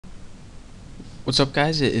What's up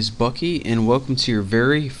guys, it is Bucky and welcome to your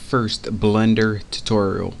very first Blender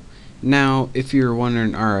tutorial. Now if you're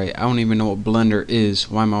wondering, alright, I don't even know what Blender is,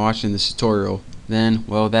 why am I watching this tutorial? Then,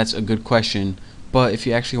 well, that's a good question, but if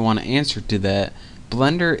you actually want to answer to that,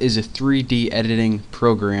 Blender is a 3D editing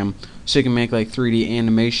program, so you can make like 3D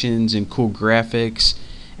animations and cool graphics,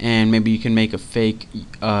 and maybe you can make a fake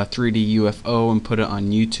 3D UFO and put it on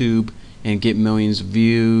YouTube and get millions of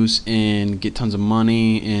views and get tons of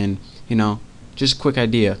money and, you know, just a quick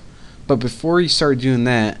idea. But before you start doing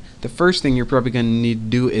that, the first thing you're probably going to need to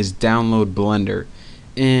do is download Blender.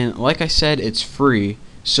 And like I said, it's free,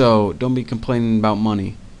 so don't be complaining about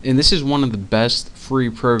money. And this is one of the best free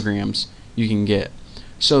programs you can get.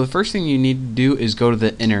 So the first thing you need to do is go to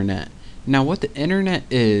the internet. Now what the internet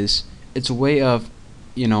is, it's a way of,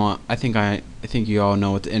 you know, I think you all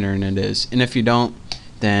know what the internet is. And if you don't,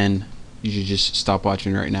 then you should just stop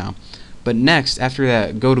watching right now. But next, after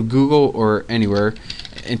that, go to Google or anywhere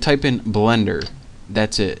and type in Blender.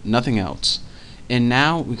 That's it, nothing else. And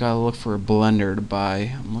now we gotta look for a Blender to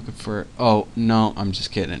buy. I'm looking for, oh no, I'm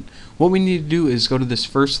just kidding. What we need to do is go to this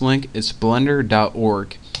first link. It's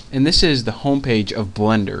blender.org, and this is the homepage of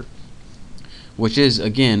Blender, which is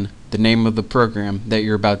again the name of the program that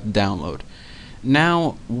you're about to download.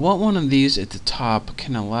 Now, what one of these at the top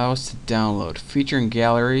can allow us to download? Feature and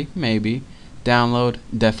gallery, maybe. Download,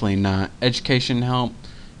 definitely not. Education help,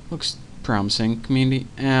 looks promising. Community,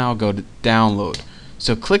 I'll go to download.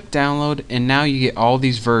 So click download, and now you get all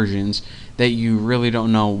these versions that you really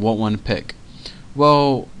don't know what one to pick.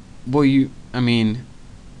 Well, I mean,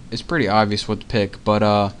 it's pretty obvious what to pick,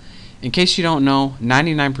 but in case you don't know,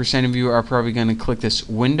 99% of you are probably going to click this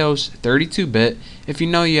Windows 32-bit. If you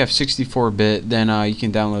know you have 64-bit, then you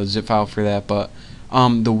can download a zip file for that, but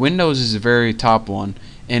the Windows is the very top one.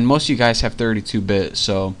 And most of you guys have 32-bit,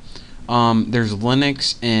 so there's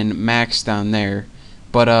Linux and Macs down there.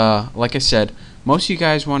 But like I said, most of you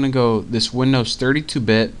guys want to go this Windows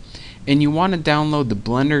 32-bit, and you want to download the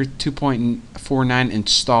Blender 2.49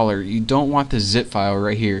 installer. You don't want the zip file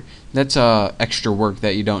right here. That's extra work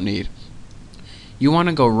that you don't need. You want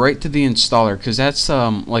to go right to the installer, because that's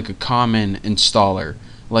like a common installer,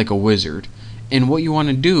 like a wizard. And what you want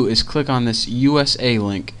to do is click on this USA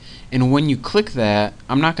link. And when you click that,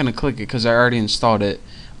 I'm not going to click it because I already installed it.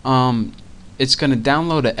 It's going to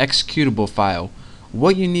download an executable file.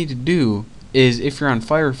 What you need to do is, if you're on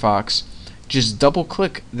Firefox, just double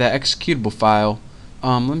click that executable file.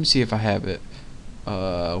 Let me see if I have it. Where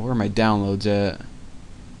are my downloads at?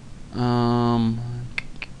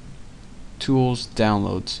 Tools,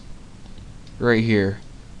 downloads. Right here.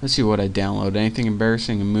 Let's see what I download. Anything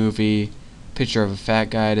embarrassing? A movie. Picture of a fat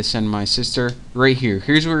guy to send my sister. Right here.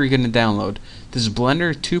 Here's where you're going to download this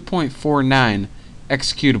Blender 2.49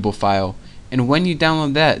 executable file. And when you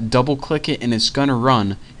download that, double click it and it's going to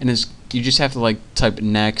run. And you just have to like type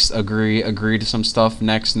next, agree to some stuff,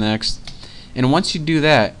 next. And once you do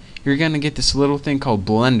that, you're going to get this little thing called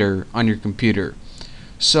Blender on your computer.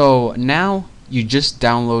 So now you just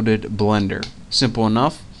downloaded Blender. Simple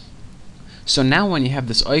enough. So now when you have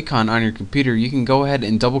this icon on your computer, you can go ahead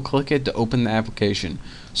and double click it to open the application.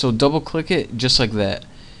 So double click it just like that.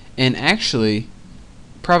 And actually,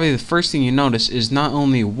 probably the first thing you notice is not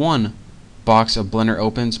only one box of Blender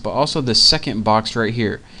opens, but also the second box right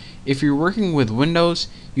here. If you're working with Windows,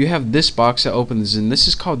 you have this box that opens, and this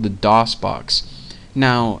is called the DOS box.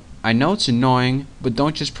 Now, I know it's annoying, but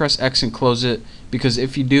don't just press X and close it, because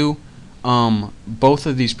if you do, both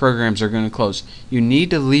of these programs are going to close. You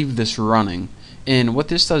need to leave this running, and what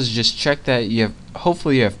this does is just check that you have,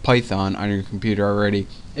 hopefully you have Python on your computer already.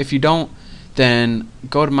 If you don't, then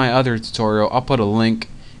go to my other tutorial. I'll put a link,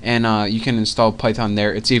 and you can install Python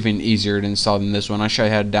there. It's even easier to install than this one. I'll show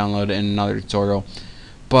you how to download it in another tutorial,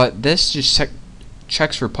 but this just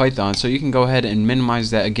checks for Python, so you can go ahead and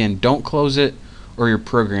minimize that. Again, don't close it or your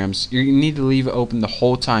programs. You need to leave it open the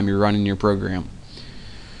whole time you're running your program.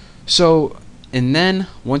 So, and then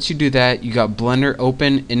once you do that, you got Blender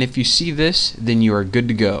open, and if you see this, then you are good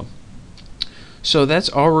to go. So that's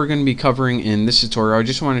all we're going to be covering in this tutorial. I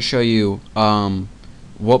just want to show you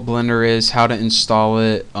what Blender is, how to install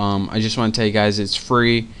it. I just want to tell you guys it's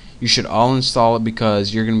free. You should all install it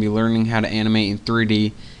because you're going to be learning how to animate in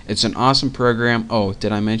 3D. It's an awesome program. Oh,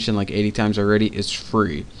 did I mention like 80 times already? It's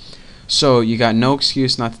free. So you got no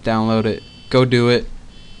excuse not to download it. Go do it.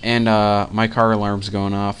 And my car alarm's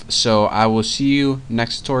going off, so I will see you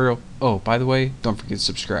next tutorial. Oh, by the way, don't forget to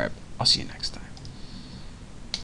subscribe. I'll see you next time.